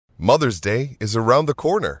Mother's Day is around the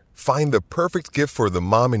corner. Find the perfect gift for the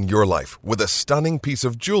mom in your life with a stunning piece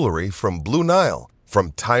of jewelry from Blue Nile.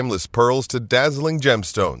 From timeless pearls to dazzling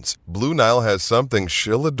gemstones, Blue Nile has something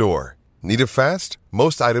she'll adore. Need it fast?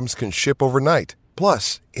 Most items can ship overnight.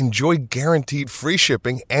 Plus, enjoy guaranteed free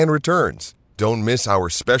shipping and returns. Don't miss our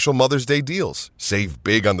special Mother's Day deals. Save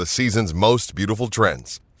big on the season's most beautiful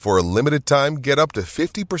trends. For a limited time, get up to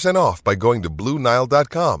 50% off by going to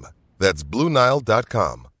BlueNile.com. That's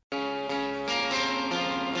BlueNile.com.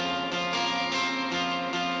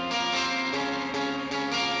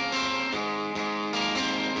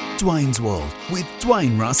 Dwayne's World with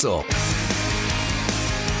Dwayne Russell.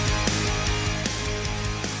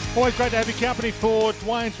 Always great to have your company for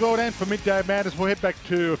Dwayne's World and for Midday Matters. We'll head back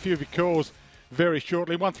to a few of your calls very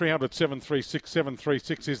shortly. 1300 736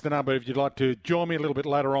 736 is the number if you'd like to join me a little bit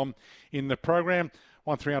later on in the program.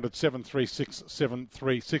 1300 736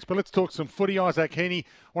 736. But let's talk some footy. Isaac Heaney,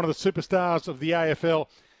 one of the superstars of the AFL,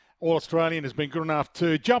 All-Australian, has been good enough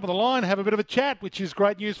to jump on the line, have a bit of a chat, which is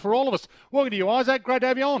great news for all of us. Welcome to you, Isaac. Great to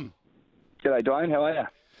have you on. G'day, Dwayne. How are you?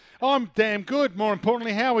 I'm damn good. More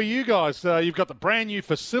importantly, how are you guys? You've got the brand new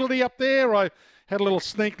facility up there. I had a little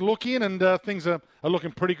sneak look in, and things are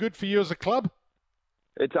looking pretty good for you as a club.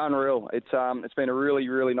 It's unreal. It's been a really,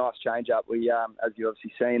 really nice change up. We, as you've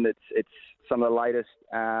obviously seen, it's some of the latest,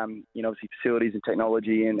 obviously facilities and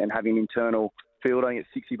technology, and having internal fielding at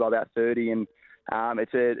 60 by about 30, and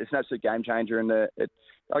it's an absolute game changer, and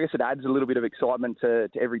I guess it adds a little bit of excitement to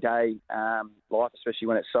everyday life, especially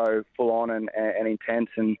when it's so full on and intense.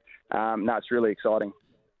 And it's really exciting.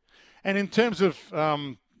 And in terms of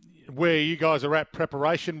where you guys are at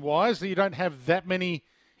preparation-wise, you don't have that many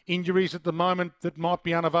injuries at the moment that might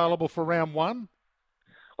be unavailable for round one?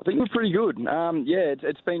 I think we're pretty good.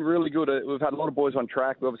 It's been really good. We've had a lot of boys on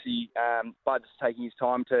track. Obviously, Bud's taking his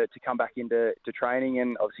time to come back into training,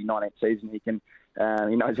 and obviously 19th season he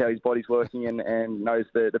knows how his body's working and knows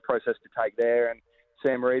the process to take there. And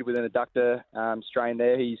Sam Reid with an adductor strain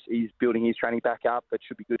there, he's building his training back up, but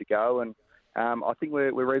should be good to go. And I think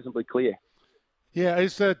we're reasonably clear. Yeah,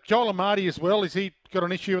 is Joel Amadi as well? Has he got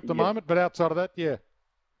an issue at the moment? But outside of that, yeah.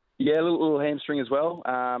 Yeah, a little hamstring as well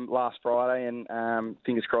last Friday, and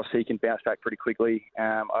fingers crossed he can bounce back pretty quickly.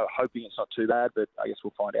 I'm hoping it's not too bad, but I guess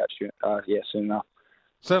we'll find out soon enough.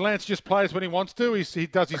 So Lance just plays when he wants to? He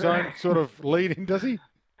does his own sort of lead-in, does he?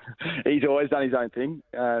 He's always done his own thing,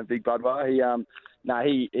 Big Budvar.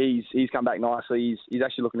 He's come back nicely. He's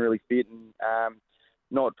actually looking really fit, and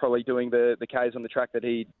not probably doing the Ks on the track that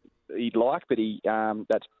he'd like, but I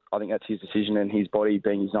think that's his decision and his body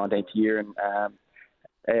being his 19th year,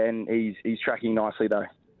 and he's tracking nicely though.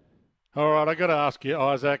 All right, I got to ask you,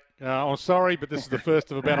 Isaac. I'm sorry, but this is the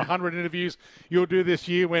first of about 100 interviews you'll do this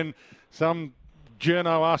year when some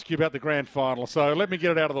journo asks you about the grand final. So let me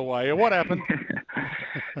get it out of the way. What happened?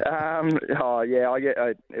 It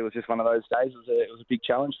was just one of those days. It was a big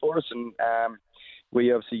challenge for us, and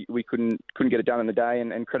we couldn't get it done in the day.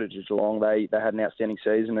 And credit to Geelong, they had an outstanding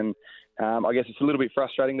season, and I guess it's a little bit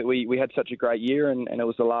frustrating that we had such a great year, and it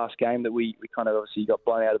was the last game that we kind of obviously got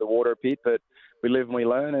blown out of the water a bit, but we live and we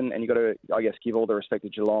learn, and you've got to, I guess, give all the respect to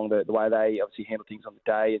Geelong, the way they obviously handled things on the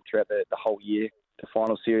day and throughout the whole year. The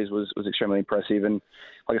final series was extremely impressive, and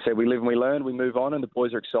like I said, we live and we learn, we move on, and the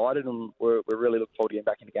boys are excited, and we're really looking forward to getting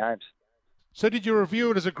back into games. So did you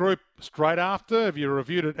review it as a group straight after? Have you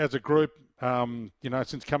reviewed it as a group,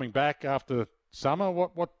 since coming back after summer?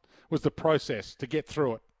 What was the process to get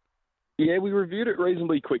through it? Yeah, we reviewed it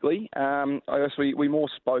reasonably quickly. I guess we more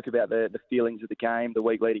spoke about the feelings of the game the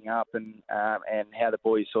week leading up, and how the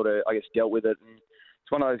boys sort of, I guess, dealt with it. And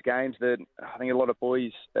it's one of those games that I think a lot of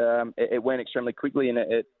boys, it went extremely quickly, and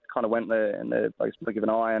it kind of went in the I guess, blink of an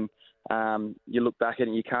eye. And you look back at it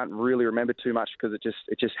and you can't really remember too much because it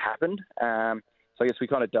just happened. So I guess we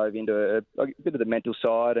kind of dove into a bit of the mental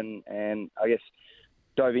side, and I guess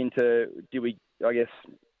dove into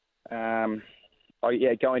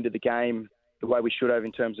go into the game the way we should have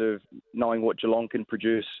in terms of knowing what Geelong can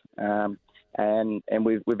produce, and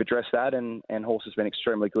we've addressed that, and Horse has been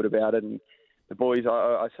extremely good about it, and the boys,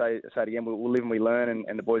 I say it again, we'll live and we learn,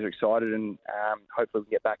 and the boys are excited, and hopefully we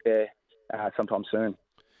can get back there sometime soon.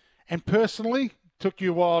 And personally, took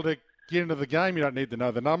you a while to get into the game. You don't need to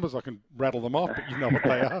know the numbers. I can rattle them off, but you know what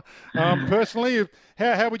they are. Personally,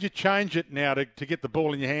 how would you change it now to get the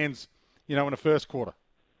ball in your hands, in the first quarter?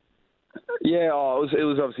 Yeah, it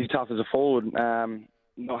was obviously tough as a forward,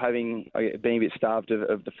 not being a bit starved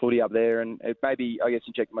of the footy up there, and maybe, I guess,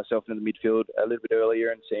 injecting myself into the midfield a little bit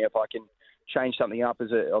earlier and seeing if I can change something up,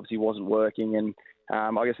 as it obviously wasn't working. And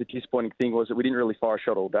I guess the disappointing thing was that we didn't really fire a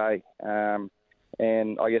shot all day.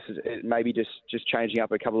 And I guess it maybe just changing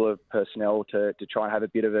up a couple of personnel to try and have a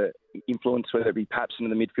bit of an influence, whether it be perhaps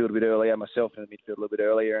into the midfield a bit earlier, myself in the midfield a little bit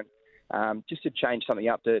earlier, and just to change something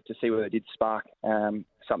up to see whether it did spark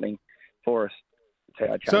something for us. That's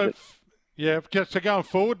how I changed it. Yeah, so going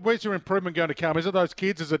forward, where's your improvement going to come? Is it those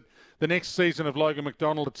kids? Is it the next season of Logan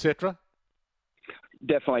McDonald, etc.?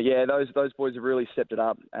 Definitely, yeah. Those boys have really stepped it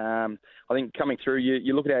up. I think coming through,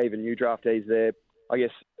 you look at how even new draftees, they're, I guess,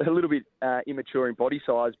 a little bit immature in body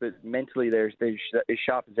size, but mentally they're as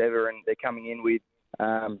sharp as ever, and they're coming in with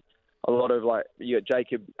a lot of, like, you got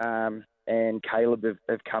Jacob and Caleb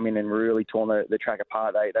have come in and really torn the track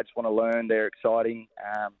apart. They just want to learn. They're exciting,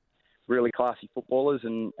 really classy footballers,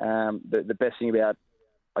 and the best thing about,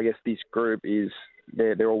 I guess, this group is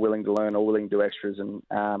they're all willing to learn, all willing to do extras, and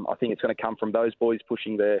I think it's going to come from those boys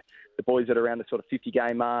pushing the boys that are around the sort of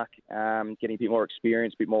 50-game mark, getting a bit more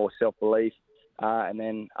experience, a bit more self-belief, and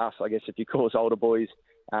then us, I guess, if you call us older boys,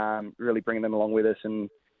 really bringing them along with us and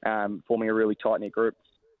forming a really tight-knit group.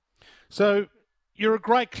 So you're a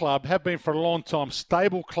great club, have been for a long time,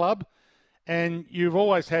 stable club, and you've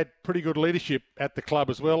always had pretty good leadership at the club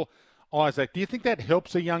as well. Isaac, do you think that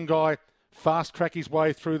helps a young guy fast-track his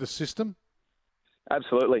way through the system?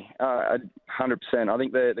 Absolutely, 100%. I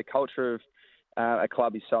think the culture of a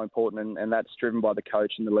club is so important, and that's driven by the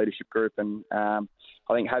coach and the leadership group. And I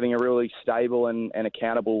think having a really stable and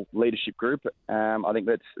accountable leadership group, I think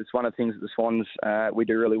it's one of the things that the Swans we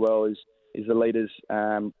do really well is the leaders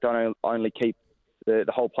don't only keep the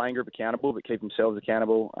whole playing group accountable, but keep themselves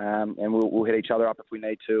accountable, and we'll hit each other up if we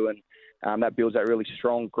need to, and that builds that really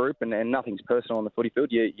strong group. And nothing's personal on the footy field.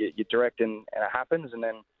 You direct and it happens, and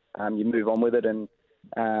then you move on with it, and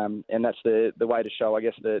that's the way to show, I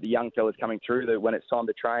guess, the young fellas coming through that when it's time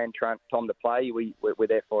to train, time to play, we're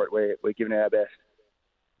there for it. We're giving it our best.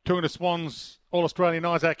 Talking to Swans All-Australian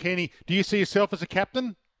Isaac Heaney, do you see yourself as a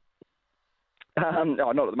captain? No,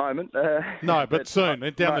 not at the moment. No, but soon,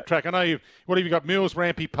 down the track. I know what have you got? Mills,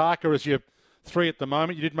 Rampy, Parker as your three at the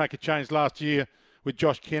moment. You did make a change last year with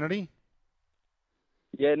Josh Kennedy.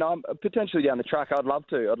 Yeah, no, potentially down the track. I'd love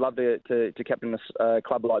to. I'd love to captain a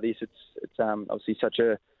club like this. It's obviously such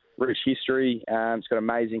a rich history. It's got an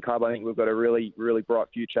amazing club. I think we've got a really, really bright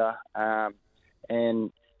future.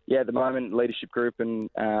 And yeah, at the moment, leadership group and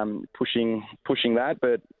pushing that,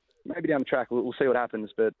 but maybe down the track we'll see what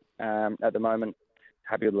happens. But at the moment,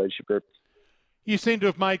 happy with the leadership group. You seem to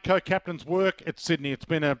have made co-captains work at Sydney. It's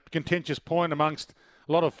been a contentious point amongst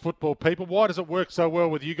a lot of football people. Why does it work so well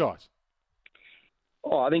with you guys?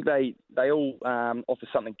 Oh, I think they all offer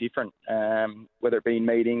something different, whether it be in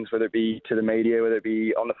meetings, whether it be to the media, whether it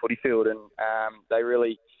be on the footy field, and they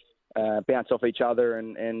really bounce off each other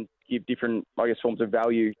and give different, I guess, forms of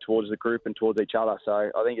value towards the group and towards each other. So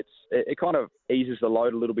I think it kind of eases the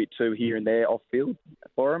load a little bit too here and there off field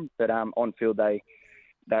for them, but on field they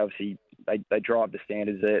obviously they drive the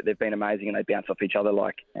standards. They've been amazing and they bounce off each other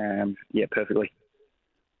perfectly.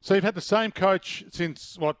 So you've had the same coach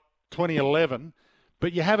since 2011.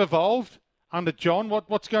 But you have evolved under John.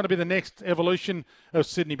 What's going to be the next evolution of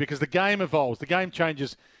Sydney? Because the game evolves. The game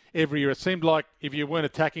changes every year. It seemed like if you weren't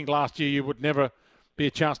attacking last year, you would never be a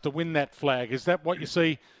chance to win that flag. Is that what you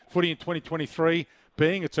see footy in 2023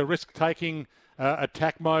 being? It's a risk-taking,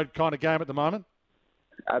 attack mode kind of game at the moment?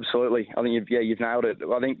 Absolutely. I think you've nailed it.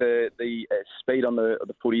 I think the speed on the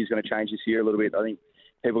footy is going to change this year a little bit. I think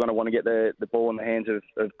people are going to want to get the ball in the hands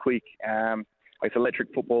of quick, it's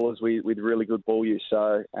electric footballers with really good ball use.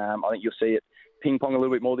 So I think you'll see it ping-pong a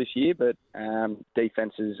little bit more this year, but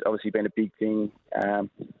defence has obviously been a big thing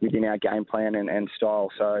within our game plan and style.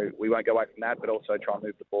 So we won't go away from that, but also try and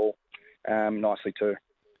move the ball nicely too.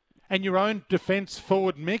 And your own defence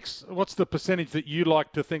forward mix, what's the percentage that you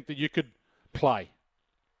like to think that you could play?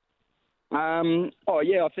 I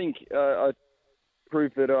think I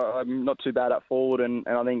proved that I'm not too bad up forward, and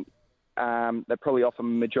I think they probably offer a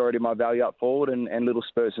majority of my value up forward and little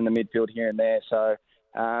spurts in the midfield here and there. So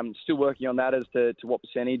still working on that as to what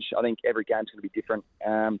percentage. I think every game's going to be different.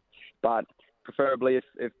 But preferably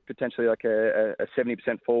if potentially like a 70%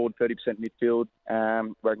 forward, 30% midfield,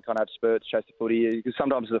 where I can kind of have spurts, chase the footy. Because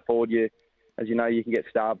sometimes as a forward, as you know, you can get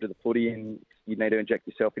starved of the footy and you need to inject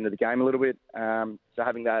yourself into the game a little bit. So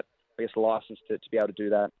having that, I guess, license to be able to do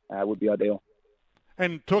that would be ideal.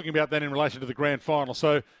 And talking about that in relation to the grand final,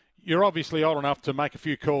 so you're obviously old enough to make a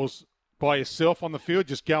few calls by yourself on the field,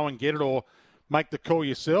 just go and get it, or make the call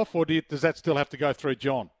yourself, or does that still have to go through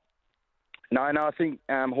John? No, I think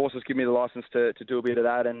Horses give me the licence to do a bit of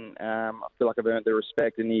that, and I feel like I've earned the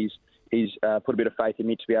respect, and he's put a bit of faith in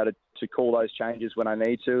me to be able to call those changes when I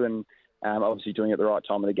need to, and obviously doing it at the right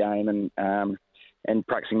time of the game. And and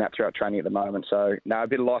practicing that throughout training at the moment. So, no, a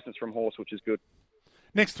bit of licence from horse, which is good.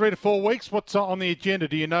 Next 3 to 4 weeks, what's on the agenda?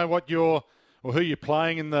 Do you know what who you're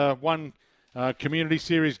playing in the one community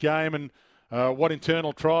series game, and what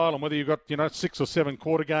internal trial, and whether you've got 6 or 7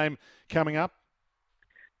 quarter game coming up?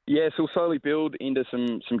 Yeah, so we'll slowly build into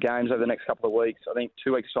some games over the next couple of weeks. I think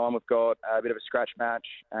 2 weeks' time we've got a bit of a scratch match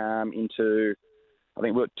into, I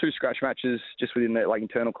think we've got 2 scratch matches just within the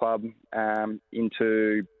internal club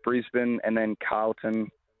into Brisbane, and then Carlton,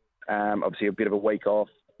 obviously a bit of a week off,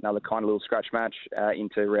 another kind of little scratch match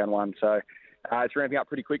into round 1. So it's ramping up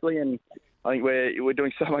pretty quickly, and I think we're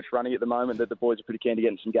doing so much running at the moment that the boys are pretty keen to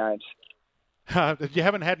get in some games. You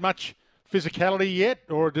haven't had much physicality yet,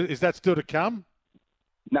 or is that still to come?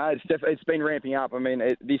 No, it's been ramping up. I mean,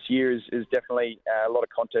 this year is definitely a lot of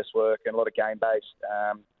contest work and a lot of game-based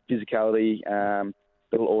physicality.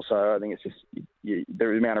 But also, I think it's just the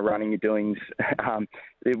amount of running you're doing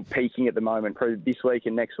is peaking at the moment. Probably this week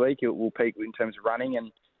and next week, it will peak in terms of running,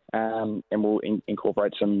 and we'll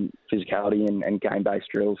incorporate some physicality and game-based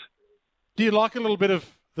drills. Do you like a little bit of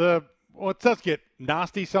it does get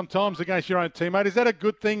nasty sometimes against your own teammate. Is that a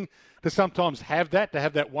good thing to sometimes have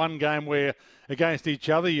that one game where against each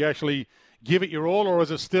other you actually give it your all, or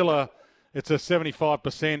is it still it's a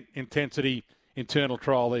 75% intensity internal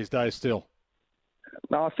trial these days still?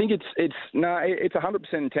 No, I think it's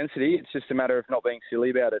 100% intensity. It's just a matter of not being silly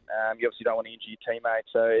about it. You obviously don't want to injure your teammates,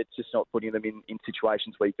 so it's just not putting them in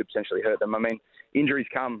situations where you could potentially hurt them. I mean, injuries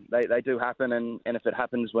come, they do happen, and if it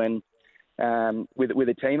happens when with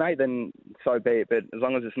a teammate, then so be it. But as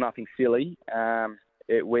long as it's nothing silly,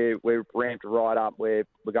 we're ramped right up. We're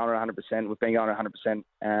going at 100%. We've been going at 100%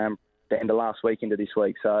 the end of last week into this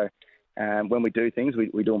week. So when we do things,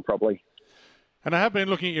 we do them properly. And I have been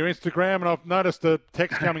looking at your Instagram, and I've noticed a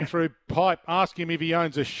text coming through. Pipe, ask him if he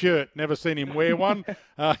owns a shirt. Never seen him wear one.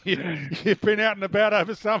 You've been out and about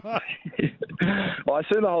over summer. Well, I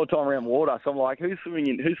swim the whole time around water, so I'm like, who's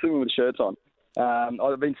swimming with shirts on?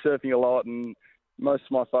 I've been surfing a lot, and most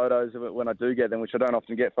of my photos of it, when I do get them, which I don't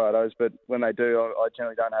often get photos, but when they do, I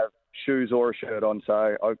generally don't have shoes or a shirt on.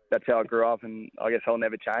 So that's how I grew up, and I guess I'll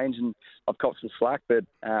never change. And I've copped some slack, but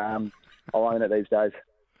I'll own it these days.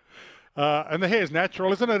 And the hair's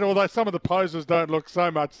natural, isn't it? Although some of the poses don't look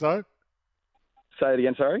so much so. Say it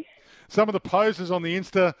again, sorry? Some of the poses on the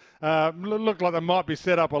Insta look like they might be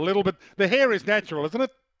set up a little bit. The hair is natural, isn't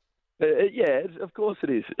it? Yeah, of course it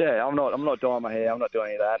is. Yeah, I'm not dyeing my hair. I'm not doing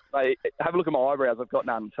any of that. Hey, have a look at my eyebrows. I've got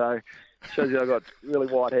none, so it shows you I've got really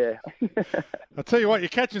white hair. I'll tell you what, you're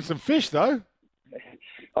catching some fish, though.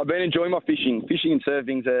 I've been enjoying my fishing. Fishing and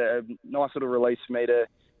surfing's a nice little release for me to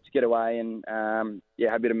get away and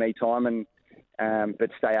have a bit of me time and but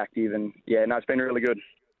stay active. And it's been really good.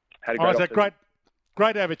 Had a great Isaac,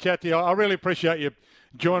 great to have a chat to you. I really appreciate you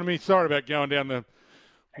joining me. Sorry about going down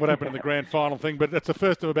what happened in the grand final thing, but that's the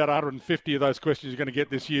first of about 150 of those questions you're going to get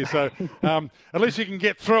this year. So at least you can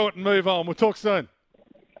get through it and move on. We'll talk soon.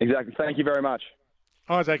 Exactly. Thank you very much.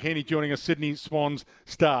 Isaac Heaney joining us, Sydney Swans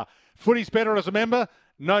star. Footy's better as a member.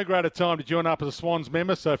 No greater time to join up as a Swans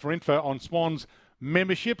member. So for info on Swans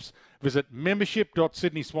memberships, visit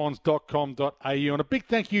membership.sydneyswans.com.au. And a big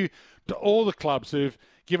thank you to all the clubs who've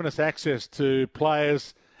given us access to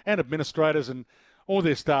players and administrators and all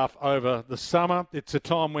their staff over the summer. It's a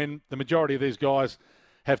time when the majority of these guys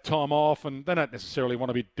have time off and they don't necessarily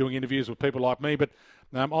want to be doing interviews with people like me, but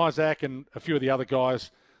Isaac and a few of the other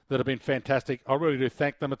guys that have been fantastic, I really do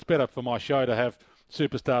thank them. It's better for my show to have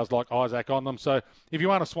superstars like Isaac on them. So if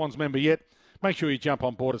you aren't a Swans member yet, make sure you jump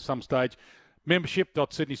on board at some stage.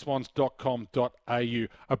 Membership.sydneyswans.com.au.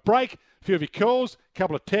 A break, a few of your calls, a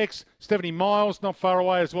couple of texts. Stephanie Miles, not far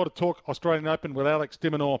away as well, to talk Australian Open with Alex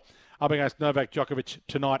de Minaur up against Novak Djokovic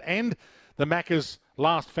tonight. And the Macca's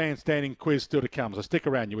last fan standing quiz still to come. So stick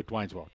around, you with Dwayne's World.